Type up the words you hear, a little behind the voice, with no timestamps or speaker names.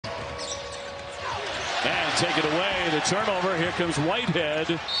take it away. The turnover. Here comes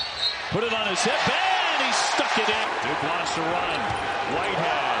Whitehead. Put it on his hip, and he stuck it in. Duke wants to run.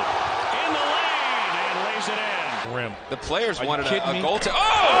 Whitehead in the lane and lays it in. Rim. The players wanted a goal to.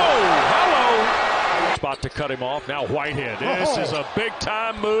 Hello! Spot to cut him off. Now Whitehead. This is a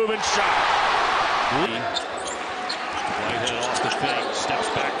big-time move and shot. Whitehead off the fake. Steps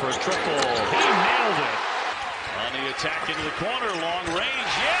back for a triple. He nailed it. On the attack into the corner. Long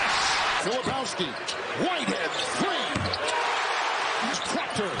range. Yes! Filipowski. Whitehead. Three.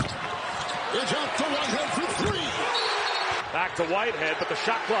 Proctor. It's out to Whitehead for three. Back to Whitehead, but the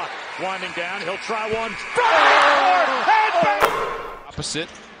shot clock winding down. He'll try one. Opposite.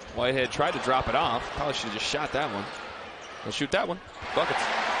 Whitehead tried to drop it off. Probably should have just shot that one. He'll shoot that one. Buckets.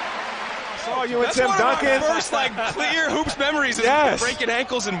 Oh, you and Tim Duncan. First, clear hoops memories is breaking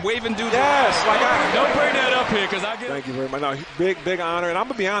ankles and waving dudes. Yes, don't bring that up here because I get. Thank you very much. No, big honor, and I'm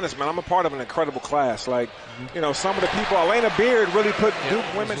gonna be honest, man. I'm a part of an incredible class. Some of the people, Elena Beard really put Duke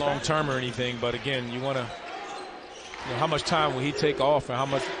women's long term or anything, but again, you want to. How much time will he take off, and how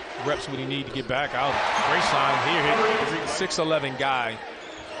much reps would he need to get back out? Great sign here. 6'11" guy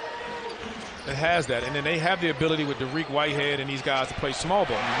that has that, and then they have the ability with Dariq Whitehead and these guys to play small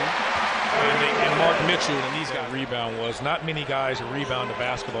ball. And Mark Mitchell and these guys. Rebound was not many guys who rebound the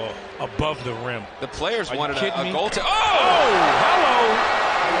basketball above the rim. The players wanted a goal to. Hello!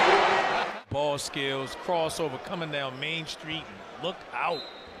 Ball skills, crossover coming down Main Street. Look out!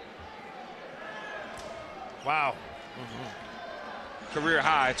 Wow. Career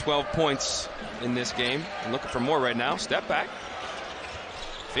high, 12 points in this game. And looking for more right now. Step back.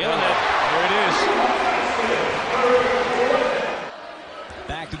 Feeling it. There it is.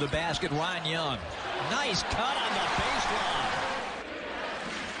 Back to the basket, Ryan Young. Nice cut on the baseline.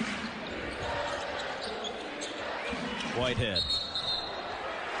 Whitehead.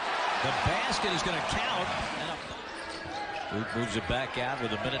 The basket is going to count. Luke moves it back out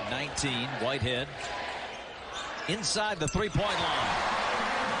with 1:19. Whitehead inside the three-point line.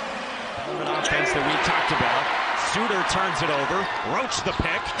 An offense that we talked about. Suter turns it over. Roach the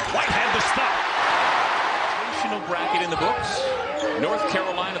pick. Whitehead the stop. National bracket in the books. North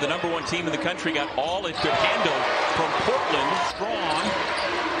Carolina, the #1 team in the country, got all it could handle from Portland. Strong.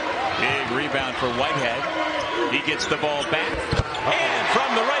 Big rebound for Whitehead. He gets the ball back. And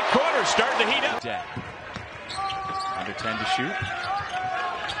from the right corner, starting to heat up. Under 10 to shoot.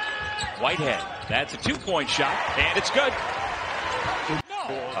 Whitehead. That's a two-point shot, and it's good. No.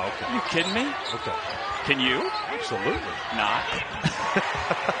 Okay. Are you kidding me? Okay. Can you? Absolutely not.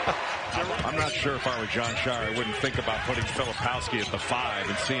 I'm not sure if I were John Shire, I wouldn't think about putting Filipowski at the 5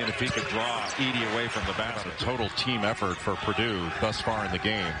 and seeing if he could draw Edey away from the basket. A total team effort for Purdue thus far in the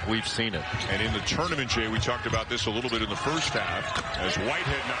game. We've seen it. And in the tournament, Jay, we talked about this a little bit in the first half as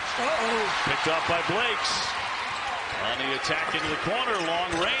Whitehead knocks. Picked up by Blakes. On the attack into the corner,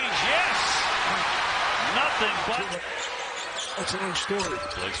 long range, yes! Nothing but. That's another story.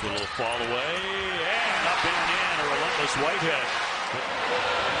 Blakes with a little fall away, and up and in, a relentless Whitehead.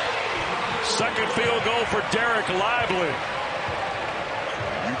 Second field goal for Dariq Lively.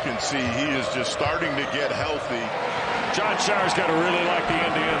 You can see he is just starting to get healthy. John Shire's got to really like the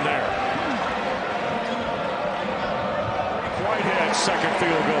end-to-end there. Whitehead, second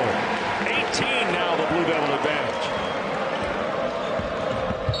field goal. 18 now, the Blue Devil advantage.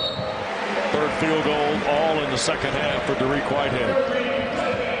 Third field goal, all in the second half for Dariq Whitehead.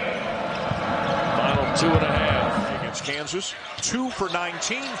 Final 2.5. Against Kansas, 2 for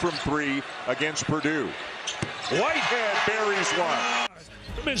 19 from 3 against Purdue. Whitehead buries one.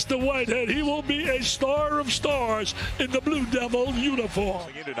 Mr. Whitehead, he will be a star of stars in the Blue Devil uniform.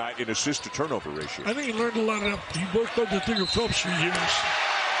 In tonight in assist to turnover ratio. I think he learned a lot of. He worked on the Digger Phelps for years.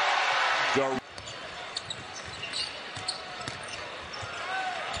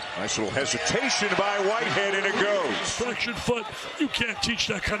 Nice little hesitation by Whitehead, and it goes. Fractured foot. You can't teach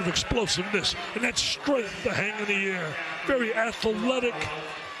that kind of explosiveness and that strength to hang in the air. Very athletic,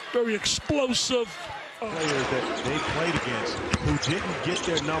 very explosive. Players that they played against who didn't get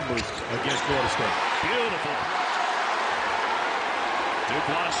their numbers against Florida State. Beautiful. Duke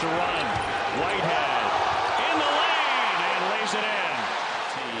wants to run. Whitehead in the lane and lays it in.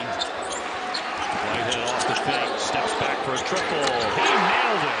 Whitehead off the fake, steps back for a triple. He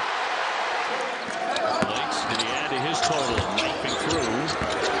nailed it. Blakes, did he add to his total? Knifing through.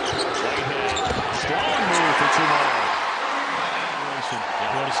 Whitehead, strong move for tomorrow.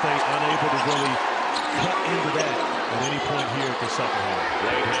 Florida State unable to really cut into that at any point here at the second half.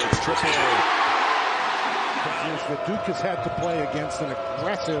 Whitehead's triple. That Duke has had to play against an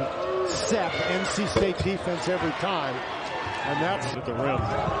aggressive set NC State defense every time. And that's at the rim.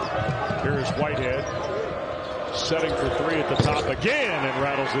 Here is Whitehead. Setting for three at the top again and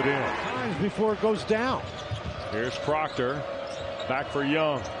rattles it in. Before it goes down. Here's Proctor. Back for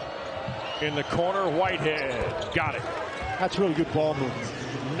Young. In the corner, Whitehead. Got it. That's really good ball movement.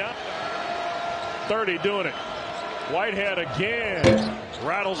 30 doing it. Whitehead again.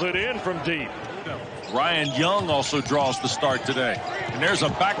 Rattles it in from deep. Ryan Young also draws the start today. And there's a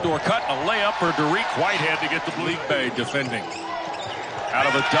backdoor cut and a layup for Dariq Whitehead to get the Bleak Bay defending. Out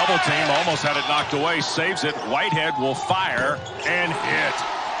of a double team, almost had it knocked away, saves it. Whitehead will fire and hit.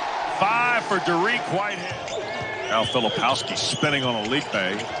 5 for Dariq Whitehead. Now Filipowski spinning on a Bleak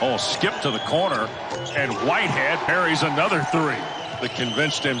Bay. Oh, skip to the corner, and Whitehead buries another 3 that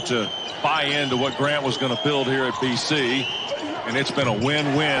convinced him to buy into what Grant was going to build here at BC. And it's been a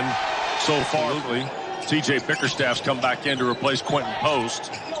win-win so far. TJ Bickerstaff's come back in to replace Quentin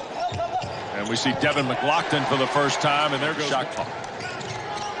Post. And we see Devin McLaughlin for the first time, and there goes shot clock.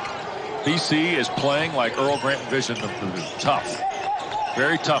 BC is playing like Earl Grant envisioned them to do. Tough.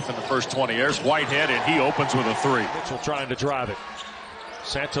 Very tough in the first 20. There's Whitehead, and he opens with a 3. Mitchell trying to drive it.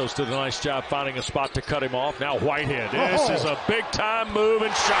 Santos did a nice job finding a spot to cut him off. Now Whitehead. This is a big-time move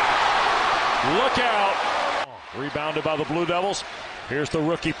and shot. Look out. Rebounded by the Blue Devils. Here's the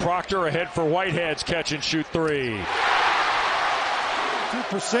rookie Proctor ahead for Whitehead's catch-and-shoot 3.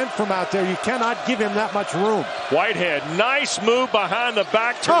 2% from out there. You cannot give him that much room. Whitehead, nice move behind the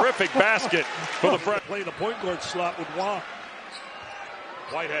back. Terrific basket for the front. Playing the point guard slot with Juan.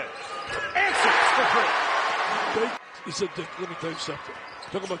 Whitehead answers for 3. He said, Dick, let me tell you something.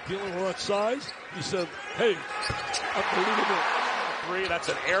 Talking about dealing with size. He said, hey, unbelievable. 3, that's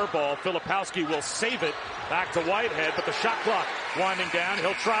an air ball. Filipowski will save it. Back to Whitehead, but the shot clock winding down.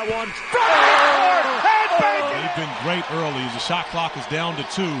 He'll try one. They've been great early as the shot clock is down to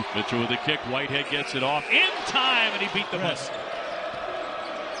 2. Mitchell with the kick. Whitehead gets it off in time, and he beat the miss.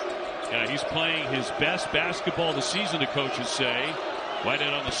 Yeah, he's playing his best basketball of the season, the coaches say.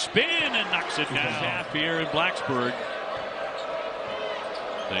 Whitehead on the spin and knocks it down. Half here in Blacksburg.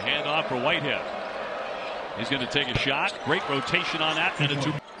 The handoff for Whitehead. He's going to take a shot. Great rotation on that. And a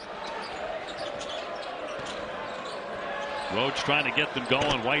 2. Roach trying to get them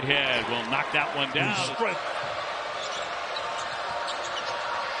going. Whitehead will knock that one down.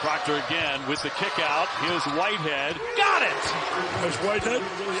 Proctor again with the kick out. Here's Whitehead. Got it! There's Whitehead.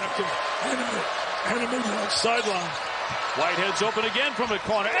 Really active. Animated on the sideline. Whitehead's open again from the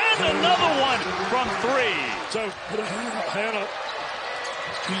corner. And another one from 3. So put a hand up.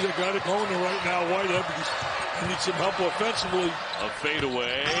 He's a guy to go in there right now, Whitehead, because he needs some help offensively. A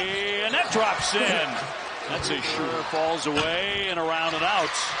fadeaway, and that drops in. That's a sure falls away and around and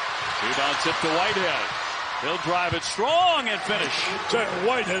out. Rebound tip to Whitehead. He'll drive it strong and finish.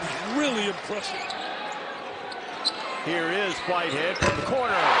 Whitehead is really impressive. Here is Whitehead from the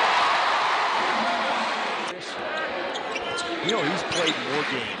corner. You know, he's played more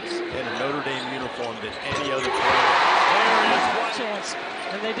games in a Notre Dame uniform than any other player. There is one chance,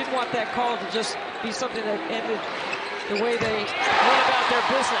 and they didn't want that call to just be something that ended the way they went about their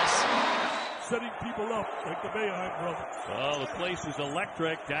business. Setting people up like the Boeheim brothers. Well, the place is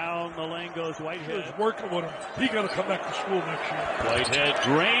electric. Down the lane goes Whitehead. He's working with him. He got to come back to school next year. Whitehead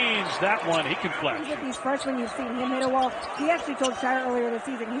drains that one. He can flash. With these freshmen, you've seen him hit a wall. He actually told Shire earlier this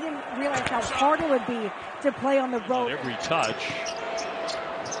season he didn't realize how hard it would be to play on the road. Every touch.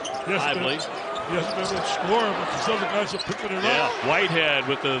 Lively. He hasn't been able to score, but these other guys are picking it up. Whitehead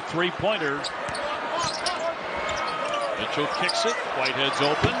with the 3-pointer. Mitchell kicks it. Whitehead's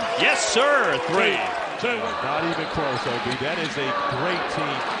open. Yes, sir. 3. Not even close, OB. That is a great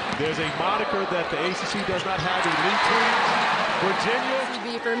team. There's a moniker that the ACC does not have elite teams.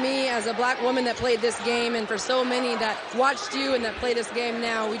 Virginia. For me, as a black woman that played this game, and for so many that watched you and that play this game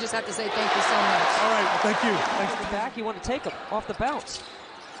now, we just have to say thank you so much. All right, well, thank you. Thanks to the back. You want to take him off the bounce.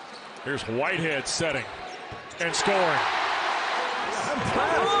 Here's Whitehead setting and scoring.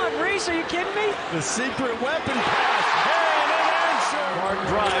 Come on, Reese, are you kidding me? The secret weapon pass. And an answer. Mark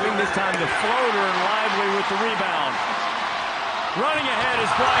driving, this time the floater, and Lively with the rebound. Running ahead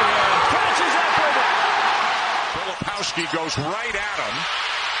is Whitehead. Catches up with it. Filipowski goes right at him.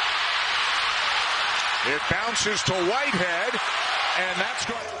 It bounces to Whitehead, and that's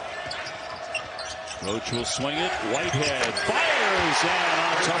good. Roach will swing it. Whitehead fires and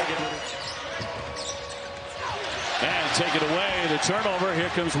on target. And take it away. The turnover. Here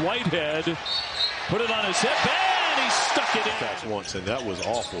comes Whitehead. Put it on his hip. And he stuck it in. That's once, and that was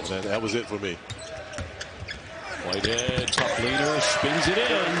awful. That was it for me. Whitehead, tough leader, spins it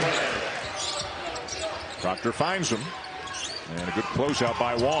in. Proctor finds him. And a good closeout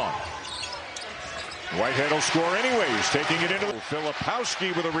by Wong. Whitehead will score anyways, taking it into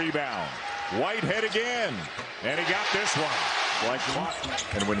Filipowski with a rebound. Whitehead again. And he got this one.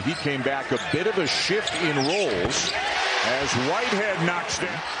 And when he came back, a bit of a shift in roles as Whitehead knocks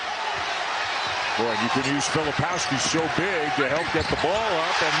down. Boy, you can use Filipowski so big to help get the ball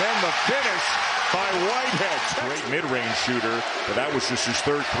up, and then the finish by Whitehead. Great mid-range shooter, but that was just his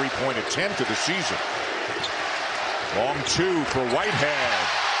third three-point attempt of the season. Long two for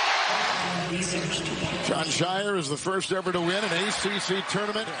Whitehead. John Shire is the first ever to win an ACC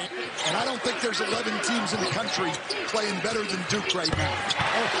tournament. And I don't think there's 11 teams in the country playing better than Duke right now.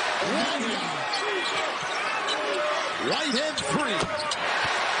 Whitehead three.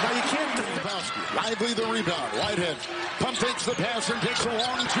 Now you can't do Filipowski. Lively the rebound. Whitehead pump fakes the pass and takes a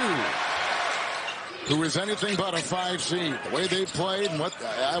long two. Who is anything but a 5 seed. The way they played, and what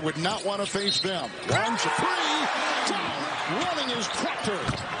I would not want to face them. Launch three. Running is Proctor.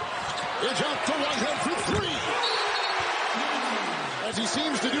 It's out to Whitehead for three. As he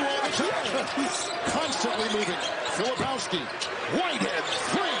seems to do all the time. He's constantly moving. Filipowski. Whitehead.